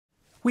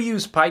We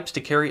use pipes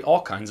to carry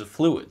all kinds of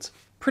fluids.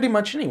 Pretty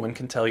much anyone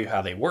can tell you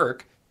how they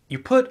work. You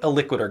put a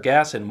liquid or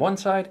gas in one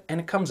side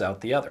and it comes out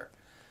the other.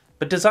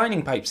 But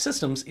designing pipe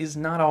systems is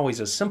not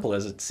always as simple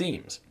as it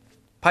seems.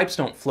 Pipes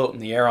don't float in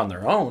the air on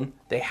their own,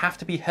 they have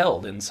to be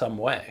held in some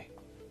way.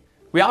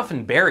 We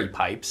often bury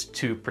pipes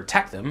to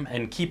protect them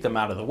and keep them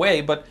out of the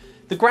way, but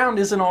the ground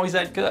isn't always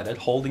that good at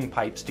holding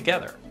pipes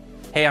together.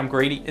 Hey, I'm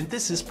Grady, and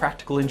this is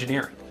Practical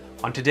Engineering.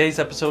 On today's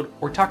episode,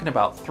 we're talking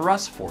about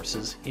thrust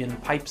forces in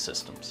pipe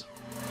systems.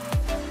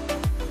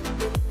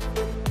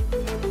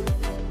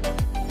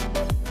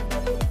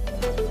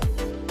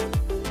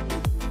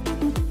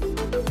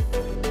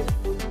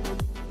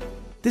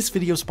 This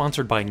video is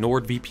sponsored by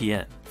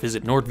NordVPN.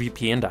 Visit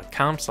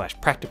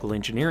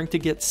nordvpn.com/practicalengineering to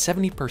get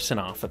 70%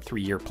 off a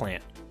 3-year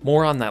plan.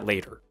 More on that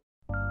later.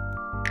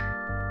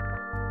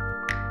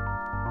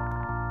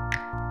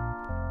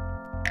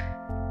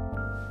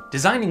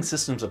 Designing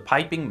systems of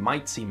piping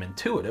might seem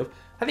intuitive.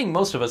 I think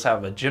most of us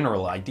have a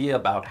general idea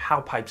about how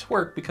pipes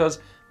work because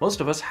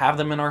most of us have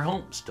them in our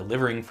homes,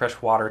 delivering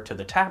fresh water to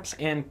the taps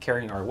and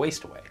carrying our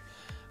waste away.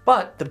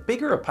 But the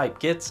bigger a pipe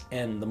gets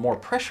and the more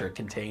pressure it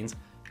contains,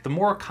 the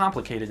more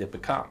complicated it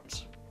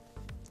becomes.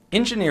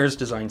 Engineers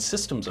design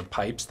systems of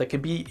pipes that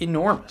can be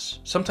enormous,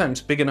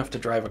 sometimes big enough to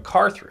drive a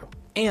car through,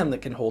 and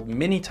that can hold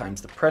many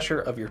times the pressure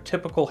of your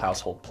typical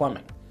household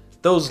plumbing.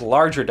 Those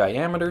larger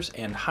diameters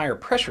and higher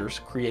pressures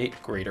create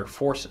greater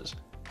forces,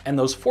 and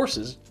those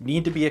forces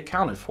need to be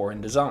accounted for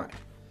in design.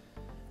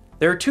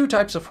 There are two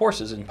types of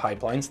forces in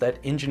pipelines that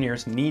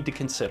engineers need to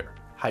consider: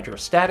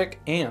 hydrostatic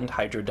and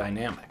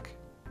hydrodynamic.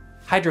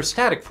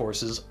 Hydrostatic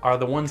forces are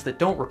the ones that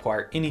don't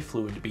require any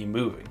fluid to be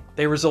moving.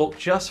 They result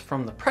just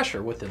from the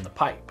pressure within the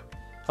pipe.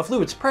 A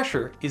fluid's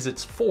pressure is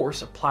its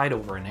force applied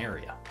over an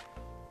area.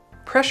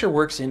 Pressure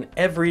works in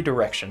every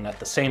direction at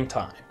the same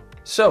time.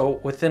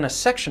 So, within a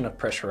section of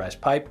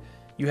pressurized pipe,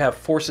 you have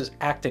forces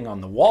acting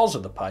on the walls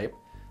of the pipe.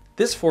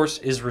 This force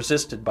is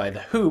resisted by the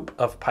hoop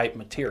of pipe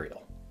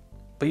material.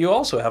 But you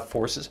also have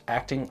forces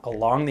acting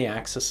along the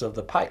axis of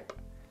the pipe.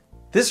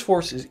 This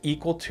force is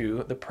equal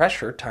to the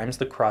pressure times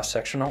the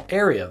cross-sectional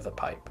area of the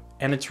pipe,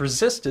 and it's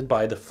resisted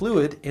by the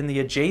fluid in the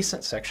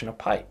adjacent section of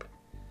pipe.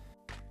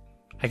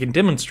 I can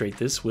demonstrate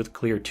this with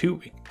clear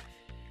tubing.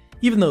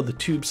 Even though the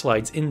tube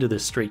slides into the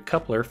straight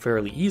coupler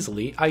fairly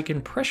easily, I can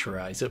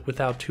pressurize it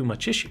without too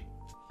much issue.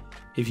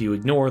 If you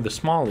ignore the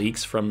small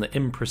leaks from the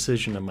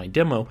imprecision of my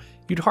demo,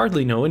 you'd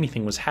hardly know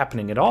anything was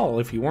happening at all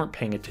if you weren't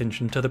paying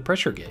attention to the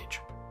pressure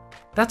gauge.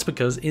 That's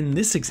because in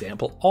this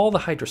example, all the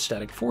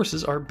hydrostatic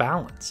forces are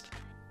balanced.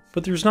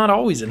 But there's not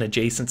always an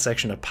adjacent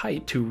section of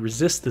pipe to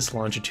resist this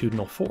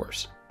longitudinal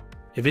force.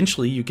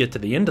 Eventually you get to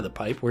the end of the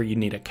pipe where you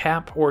need a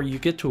cap, or you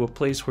get to a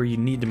place where you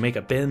need to make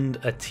a bend,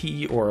 a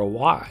T, or a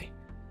Y.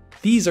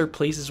 These are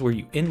places where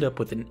you end up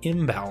with an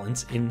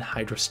imbalance in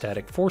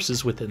hydrostatic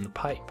forces within the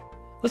pipe.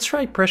 Let's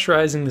try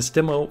pressurizing this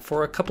demo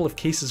for a couple of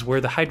cases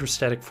where the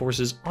hydrostatic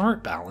forces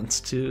aren't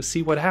balanced to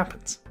see what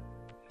happens.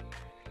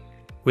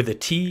 With a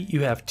T,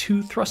 you have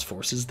two thrust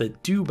forces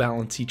that do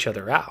balance each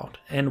other out,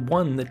 and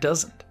one that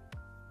doesn't.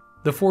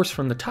 The force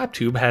from the top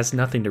tube has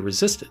nothing to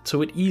resist it,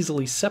 so it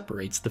easily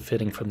separates the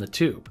fitting from the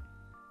tube.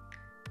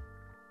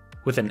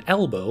 With an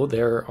elbow,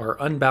 there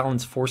are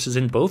unbalanced forces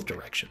in both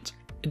directions.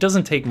 It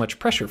doesn't take much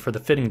pressure for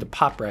the fitting to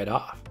pop right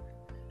off.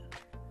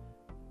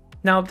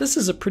 Now, this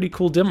is a pretty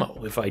cool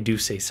demo, if I do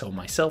say so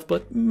myself,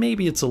 but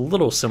maybe it's a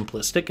little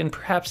simplistic and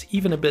perhaps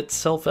even a bit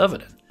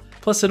self-evident.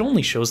 Plus, it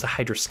only shows the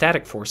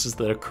hydrostatic forces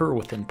that occur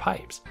within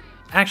pipes.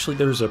 Actually,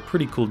 there's a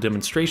pretty cool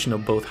demonstration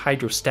of both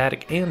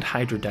hydrostatic and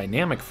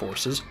hydrodynamic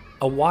forces,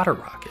 a water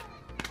rocket.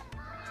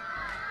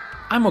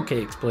 I'm okay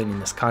explaining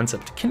this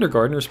concept to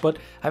kindergartners, but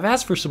I've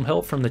asked for some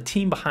help from the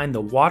team behind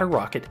the water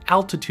rocket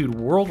altitude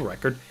world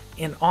record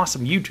and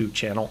awesome YouTube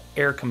channel,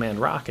 Air Command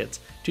Rockets,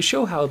 to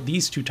show how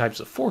these two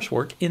types of force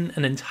work in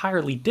an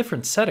entirely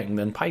different setting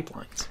than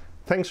pipelines.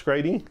 Thanks,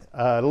 Grady.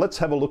 Let's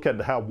have a look at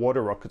how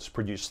water rockets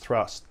produce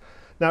thrust.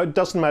 Now, it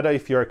doesn't matter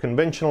if you're a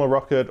conventional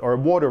rocket or a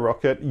water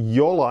rocket,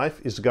 your life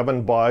is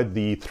governed by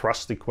the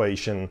thrust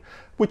equation,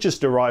 which is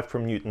derived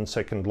from Newton's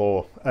second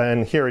law.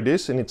 And here it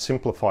is in its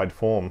simplified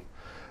form.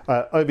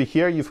 Over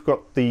here you've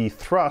got the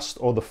thrust,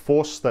 or the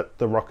force that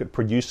the rocket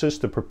produces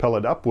to propel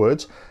it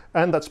upwards,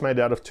 and that's made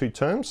out of two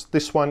terms.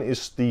 This one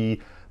is the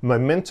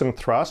momentum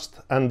thrust,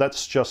 and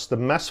that's just the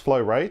mass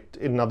flow rate,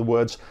 in other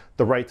words,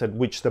 the rate at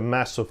which the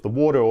mass of the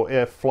water or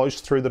air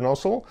flows through the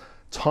nozzle,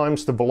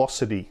 times the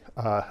velocity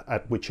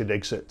at which it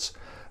exits.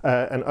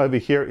 And over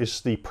here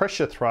is the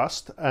pressure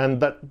thrust, and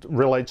that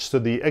relates to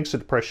the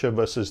exit pressure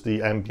versus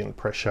the ambient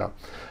pressure.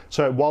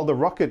 So while the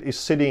rocket is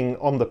sitting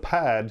on the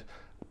pad,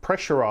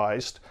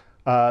 pressurized,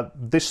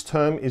 this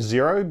term is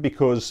zero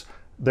because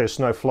there's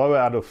no flow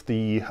out of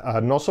the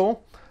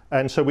nozzle,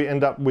 and so we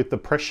end up with the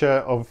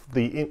pressure of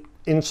the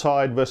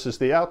inside versus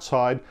the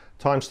outside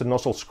times the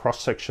nozzle's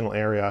cross-sectional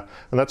area,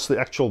 and that's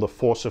the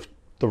force of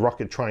the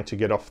rocket trying to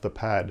get off the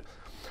pad.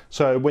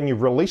 So when you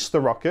release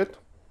the rocket,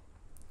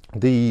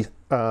 the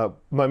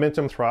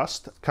momentum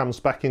thrust comes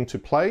back into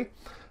play.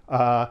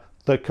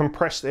 The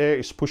compressed air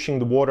is pushing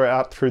the water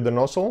out through the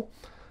nozzle,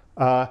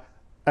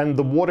 and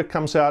the water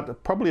comes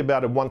out probably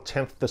about at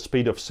 1/10 the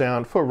speed of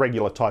sound for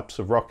regular types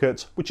of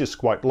rockets, which is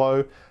quite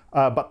low,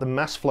 but the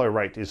mass flow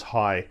rate is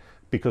high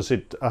because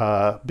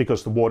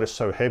the water is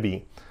so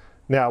heavy.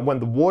 Now, when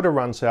the water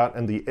runs out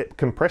and the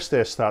compressed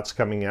air starts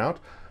coming out,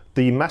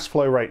 the mass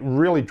flow rate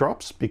really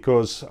drops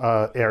because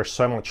air is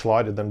so much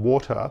lighter than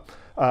water,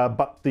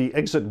 but the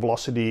exit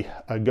velocity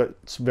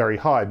gets very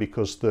high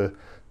because the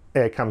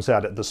air comes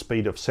out at the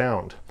speed of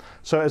sound.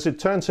 So as it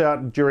turns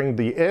out, during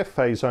the air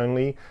phase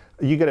only,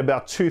 you get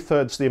about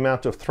 2/3 the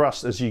amount of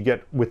thrust as you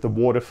get with the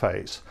water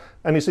phase,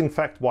 and is in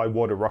fact why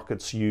water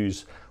rockets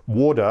use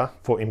water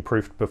for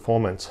improved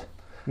performance.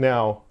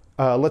 Now,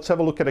 let's have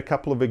a look at a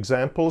couple of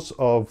examples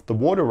of the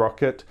water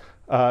rocket.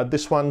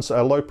 This one's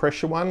a low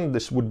pressure one.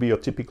 This would be a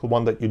typical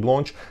one that you'd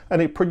launch,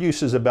 and it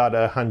produces about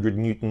 100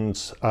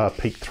 newtons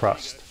peak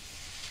thrust.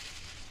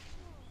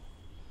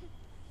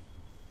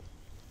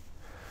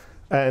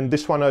 And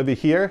this one over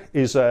here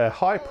is a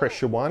high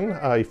pressure one,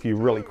 if you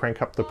really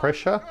crank up the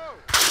pressure.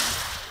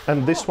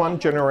 And this one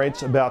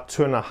generates about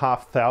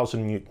 2,500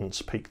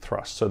 newtons peak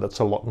thrust, so that's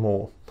a lot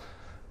more.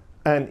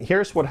 And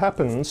here's what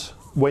happens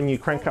when you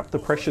crank up the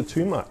pressure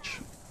too much.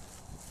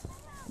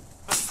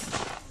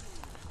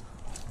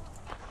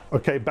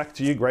 Okay, back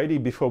to you, Grady,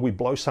 before we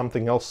blow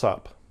something else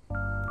up.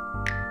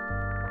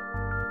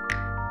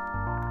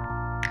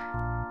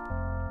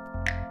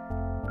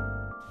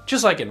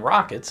 Just like in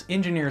rockets,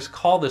 engineers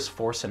call this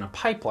force in a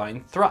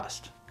pipeline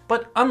thrust.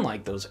 But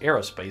unlike those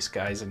aerospace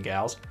guys and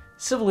gals,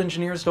 civil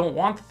engineers don't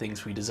want the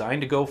things we design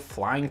to go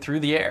flying through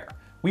the air.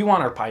 We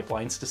want our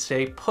pipelines to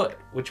stay put,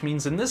 which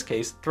means in this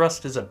case,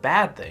 thrust is a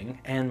bad thing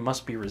and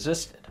must be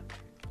resisted.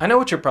 I know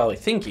what you're probably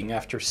thinking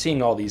after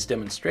seeing all these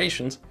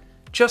demonstrations: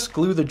 just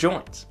glue the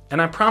joints.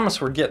 And I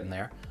promise we're getting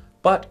there,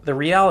 but the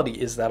reality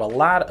is that a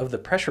lot of the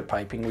pressure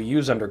piping we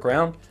use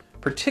underground,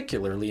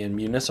 particularly in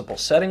municipal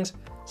settings,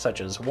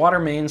 such as water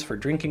mains for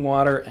drinking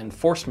water and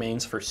force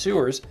mains for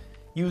sewers,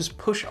 use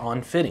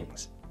push-on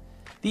fittings.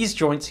 These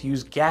joints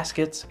use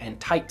gaskets and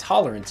tight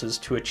tolerances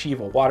to achieve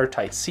a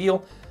watertight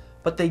seal,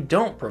 but they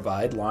don't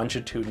provide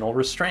longitudinal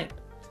restraint.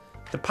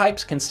 The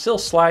pipes can still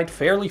slide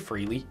fairly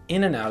freely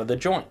in and out of the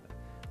joint.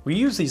 We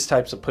use these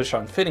types of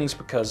push-on fittings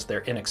because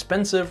they're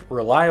inexpensive,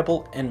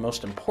 reliable, and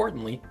most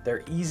importantly,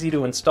 they're easy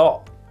to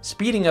install,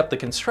 speeding up the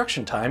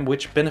construction time,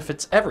 which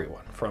benefits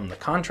everyone, from the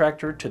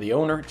contractor to the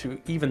owner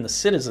to even the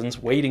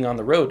citizens waiting on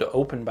the road to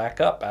open back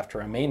up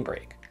after a main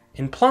break.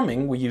 In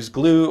plumbing, we use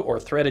glue or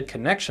threaded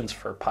connections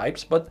for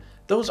pipes, but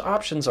those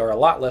options are a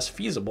lot less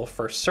feasible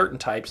for certain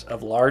types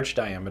of large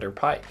diameter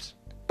pipes.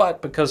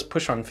 But because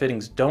push-on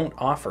fittings don't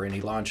offer any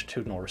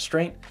longitudinal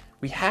restraint,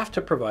 we have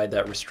to provide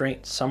that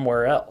restraint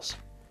somewhere else.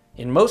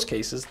 In most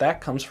cases,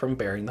 that comes from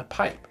burying the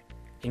pipe.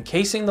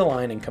 Encasing the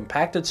line in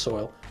compacted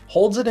soil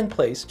holds it in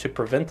place to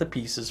prevent the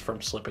pieces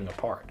from slipping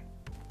apart.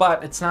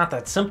 But it's not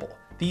that simple.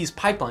 These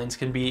pipelines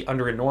can be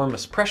under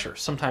enormous pressure,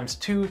 sometimes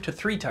 2 to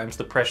 3 times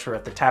the pressure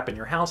at the tap in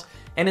your house,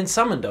 and in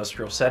some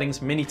industrial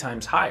settings, many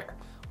times higher.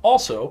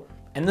 Also,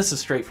 and this is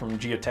straight from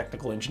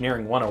Geotechnical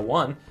Engineering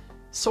 101,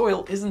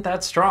 soil isn't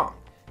that strong.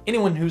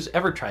 Anyone who's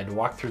ever tried to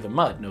walk through the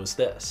mud knows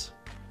this.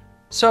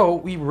 So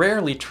we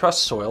rarely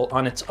trust soil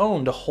on its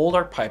own to hold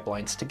our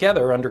pipelines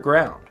together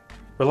underground.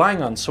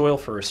 Relying on soil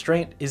for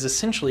restraint is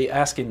essentially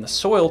asking the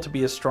soil to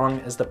be as strong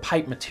as the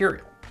pipe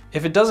material.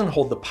 If it doesn't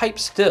hold the pipe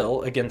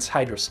still against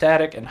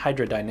hydrostatic and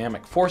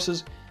hydrodynamic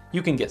forces,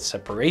 you can get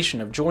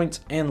separation of joints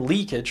and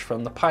leakage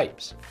from the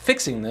pipes.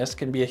 Fixing this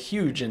can be a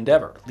huge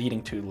endeavor,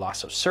 leading to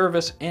loss of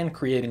service and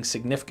creating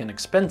significant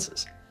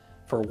expenses.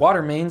 For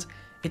water mains,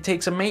 it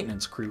takes a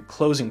maintenance crew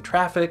closing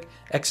traffic,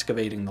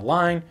 excavating the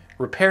line,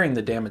 repairing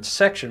the damaged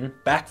section,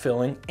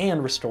 backfilling,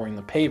 and restoring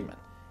the pavement.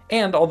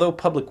 And although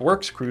public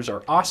works crews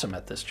are awesome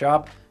at this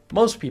job,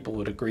 most people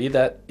would agree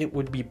that it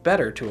would be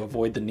better to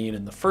avoid the need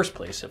in the first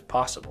place if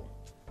possible.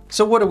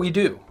 So what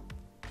do?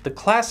 The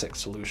classic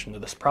solution to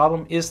this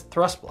problem is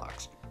thrust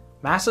blocks,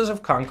 masses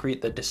of concrete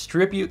that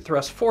distribute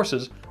thrust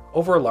forces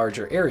over a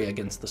larger area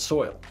against the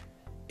soil.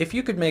 If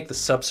you could make the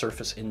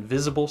subsurface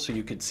invisible so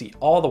you could see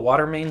all the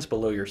water mains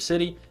below your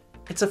city,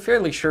 it's a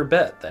fairly sure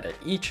bet that at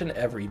each and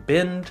every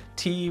bend,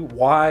 T,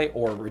 Y,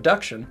 or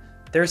reduction,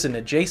 there's an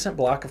adjacent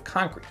block of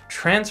concrete,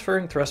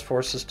 transferring thrust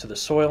forces to the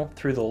soil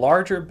through the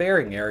larger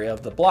bearing area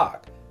of the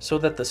block so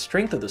that the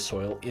strength of the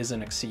soil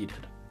isn't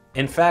exceeded.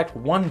 In fact,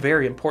 one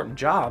very important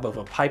job of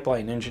a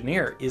pipeline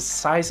engineer is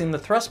sizing the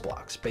thrust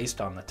blocks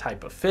based on the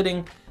type of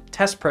fitting,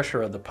 test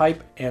pressure of the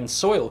pipe, and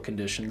soil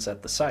conditions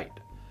at the site.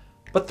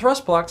 But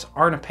thrust blocks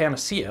aren't a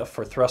panacea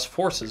for thrust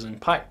forces in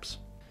pipes.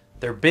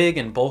 They're big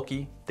and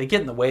bulky, they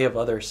get in the way of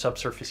other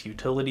subsurface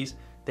utilities,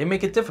 they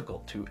make it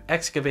difficult to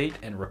excavate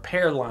and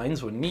repair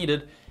lines when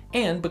needed,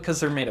 and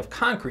because they're made of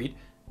concrete,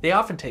 they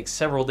often take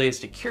several days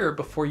to cure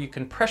before you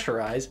can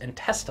pressurize and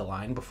test a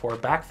line before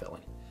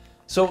backfilling.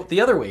 So the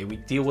other way we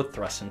deal with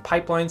thrusts in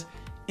pipelines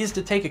is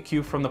to take a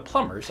cue from the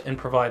plumbers and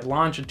provide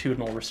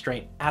longitudinal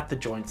restraint at the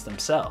joints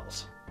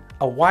themselves.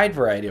 A wide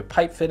variety of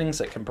pipe fittings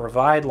that can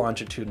provide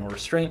longitudinal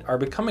restraint are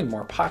becoming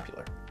more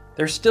popular.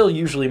 They're still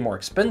usually more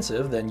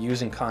expensive than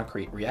using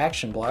concrete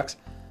reaction blocks,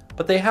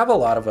 but they have a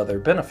lot of other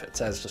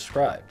benefits as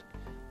described.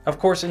 Of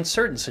course, in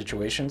certain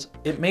situations,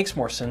 it makes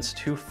more sense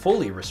to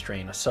fully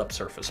restrain a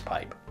subsurface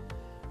pipe.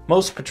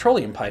 Most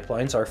petroleum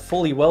pipelines are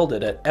fully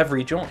welded at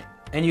every joint,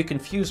 and you can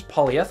fuse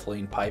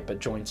polyethylene pipe at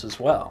joints as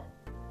well.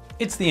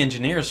 It's the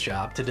engineer's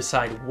job to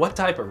decide what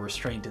type of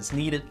restraint is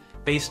needed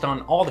based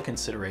on all the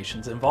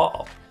considerations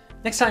involved.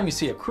 Next time you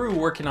see a crew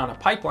working on a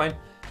pipeline,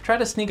 try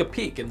to sneak a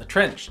peek in the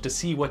trench to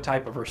see what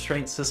type of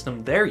restraint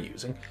system they're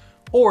using,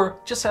 or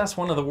just ask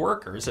one of the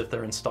workers if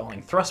they're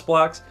installing thrust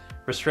blocks,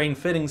 restraint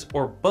fittings,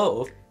 or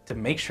both to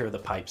make sure the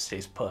pipe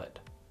stays put.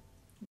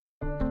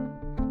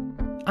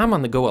 I'm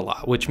on the go a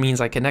lot, which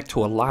means I connect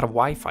to a lot of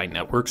Wi-Fi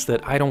networks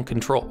that I don't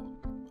control.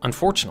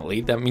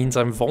 Unfortunately, that means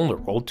I'm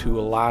vulnerable to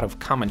a lot of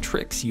common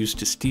tricks used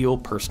to steal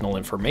personal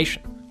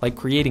information, like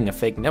creating a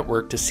fake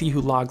network to see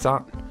who logs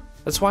on.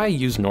 That's why I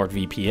use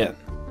NordVPN.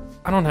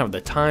 I don't have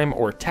the time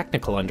or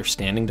technical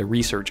understanding to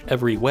research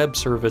every web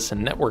service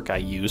and network I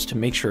use to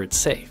make sure it's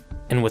safe.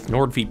 And with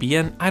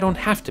NordVPN, I don't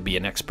have to be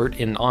an expert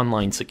in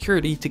online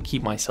security to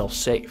keep myself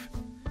safe.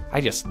 I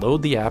just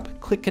load the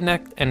app, click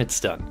connect, and it's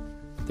done.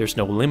 There's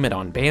no limit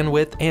on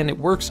bandwidth, and it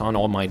works on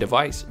all my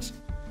devices.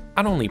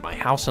 I don't leave my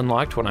house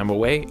unlocked when I'm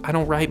away, I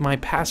don't write my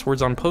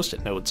passwords on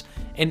post-it notes,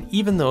 and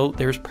even though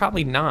there's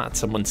probably not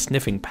someone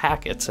sniffing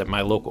packets at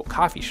my local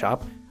coffee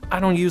shop, I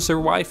don't use their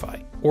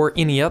Wi-Fi or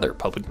any other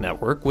public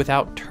network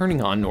without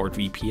turning on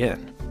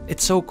NordVPN.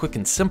 It's so quick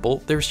and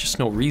simple, there's just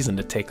no reason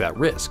to take that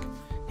risk.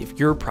 If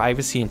your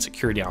privacy and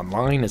security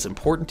online is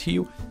important to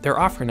you, they're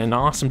offering an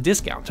awesome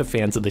discount to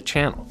fans of the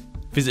channel.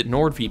 Visit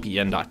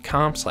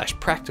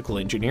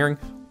nordvpn.com/practicalengineering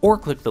or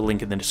click the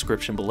link in the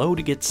description below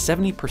to get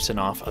 70%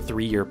 off a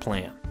 3-year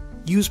plan.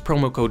 Use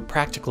promo code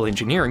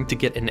PRACTICALENGINEERING to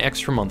get an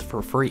extra month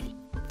for free.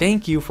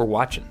 Thank you for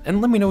watching,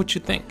 and let me know what you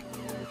think.